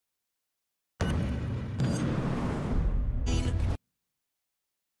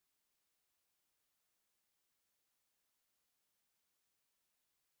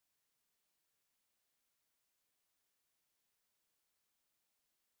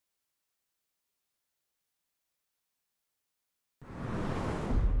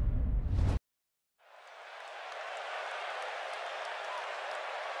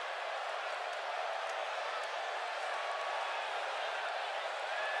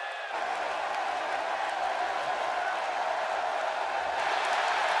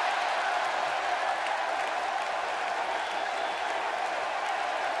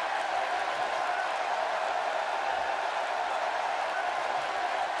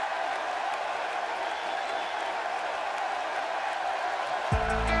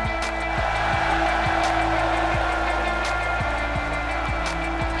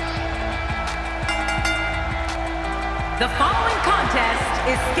The following contest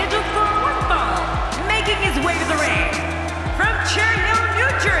is scheduled for one fall. Making his way to the ring, from Cherry Hill, New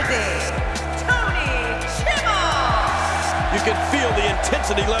Jersey, Tony Chimmel. You can feel the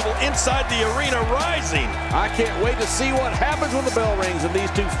intensity level inside the arena rising. I can't wait to see what happens when the bell rings and these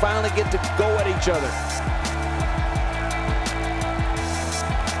two finally get to go at each other.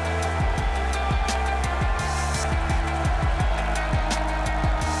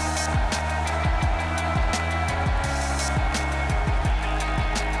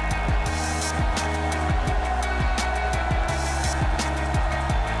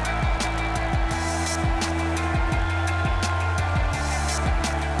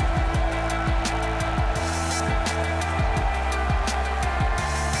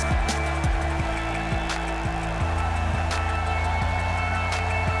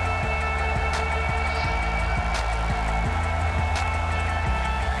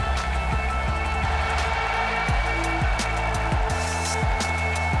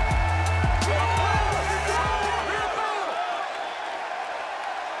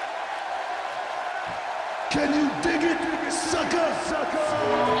 Can you dig it, sucker?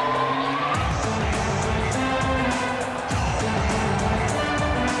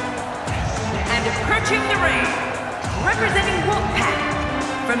 And approaching the ring, representing Wolfpack,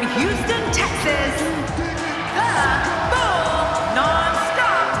 from Houston, Texas, the Bull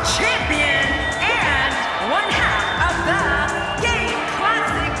Non-Stop Champion and one half of the Game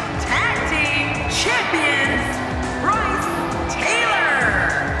Classic Tag Team Champions, Bryce Taylor.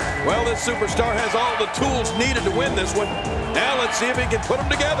 Well, this superstar has all the tools needed to win this one. Now let's see if he can put them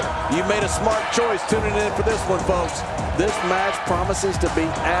together. You made a smart choice tuning in for this one, folks. This match promises to be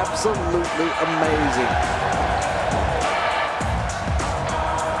absolutely amazing.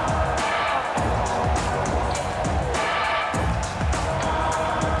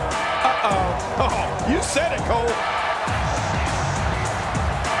 Oh, you said it, Cole.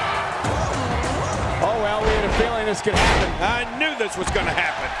 Oh, well, we had a feeling this could happen. I knew this was going to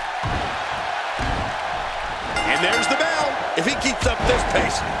happen. And there's the bell. If he keeps up this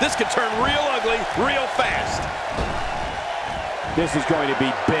pace, this could turn real ugly real fast. This is going to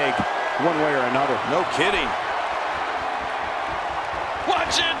be big, one way or another. No kidding.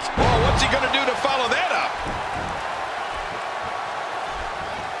 Watch it. Oh, what's he going to do to follow that up?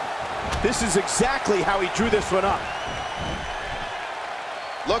 This is exactly how he drew this one up.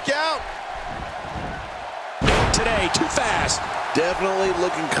 Look out. Today, too fast. Definitely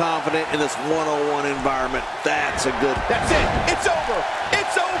looking confident in this one-on-one environment. That's a good... That's it. It's over.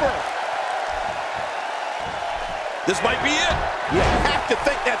 It's over. This might be it. You have to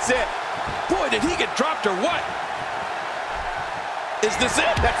think that's it. Boy, did he get dropped or what? Is this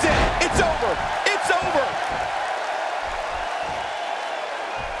it? That's it. It's over. It's over.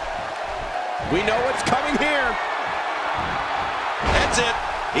 We know what's coming here. That's it.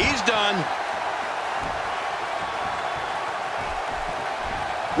 He's done.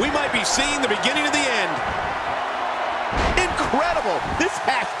 We might be seeing the beginning of the end. Incredible. This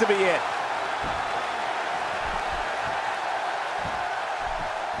has to be it.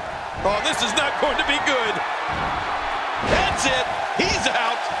 Oh, this is not going to be good. That's it. He's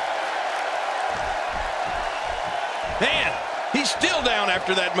out. Man, he's still down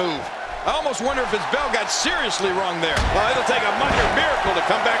after that move. I almost wonder if his bell got seriously wrong there. Well, it'll take a minor miracle to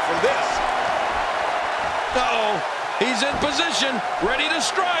come back from this. Uh-oh. He's in position, ready to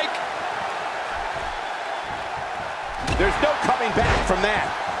strike. There's no coming back from that.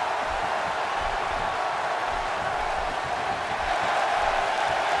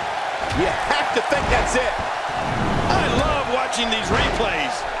 You have to think that's it. I love watching these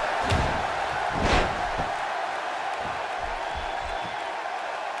replays.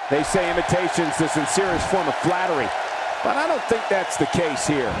 They say imitation's the sincerest form of flattery, but I don't think that's the case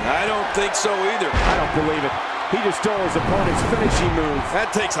here. I don't think so either. I don't believe it. He just stole his opponent's finishing move.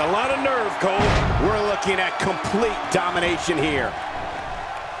 That takes a lot of nerve, Cole. We're looking at complete domination here.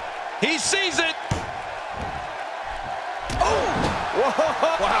 He sees it. Oh!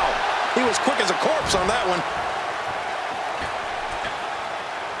 Whoa. Wow. He was quick as a corpse on that one.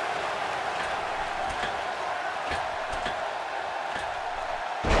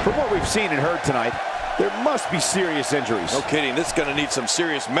 From what we've seen and heard tonight, there must be serious injuries. No kidding. This is going to need some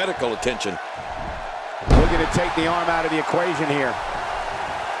serious medical attention. Looking to take the arm out of the equation here.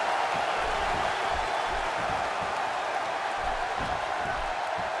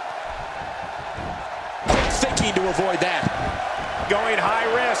 Quick thinking to avoid that. Going high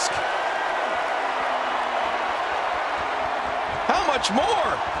risk. How much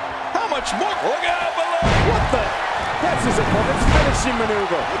more? How much more? Look out below. What the? That's his opponent's finishing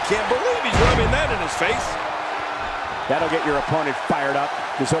maneuver. I can't believe he's rubbing that in his face. That'll get your opponent fired up.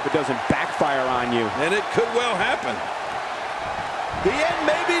 Just hope it doesn't backfire on you. And it could well happen. The end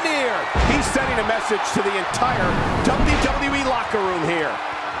may be near. He's sending a message to the entire WWE locker room here.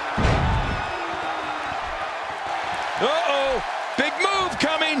 Uh-oh, big move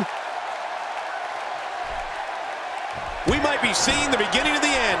coming. We might be seeing the beginning of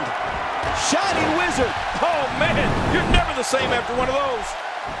the end. Shining Wizard. Oh, man, you're never the same after one of those.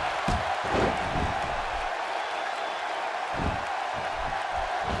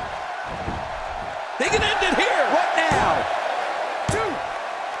 They can end it here. What now? 2.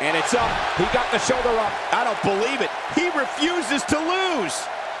 And it's up. He got the shoulder up. I don't believe it. He refuses to lose.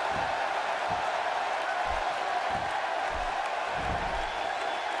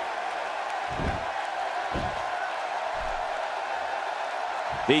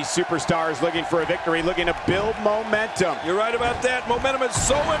 These superstars looking for a victory, looking to build momentum. You're right about that. Momentum is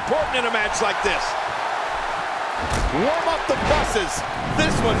so important in a match like this. Warm up the buses.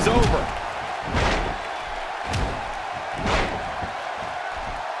 This one's over.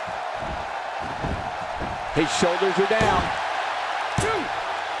 His shoulders are down. 2,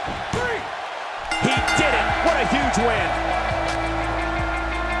 3. He did it. What a huge win.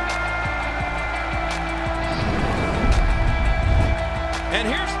 And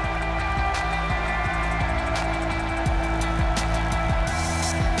here's...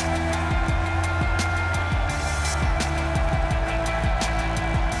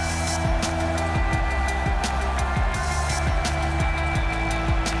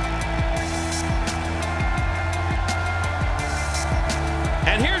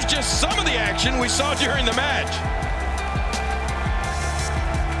 And here's just some of the action we saw during the match.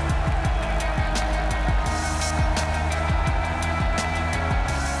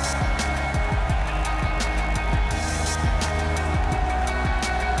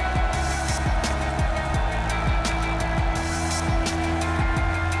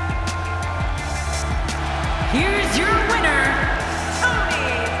 Here's your winner,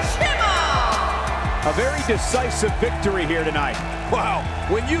 Tony Chimel. A very decisive victory here tonight. Wow,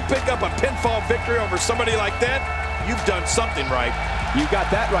 when you pick up a pinfall victory over somebody like that, you've done something right. You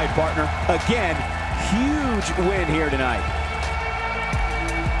got that right, partner. Again, huge win here tonight.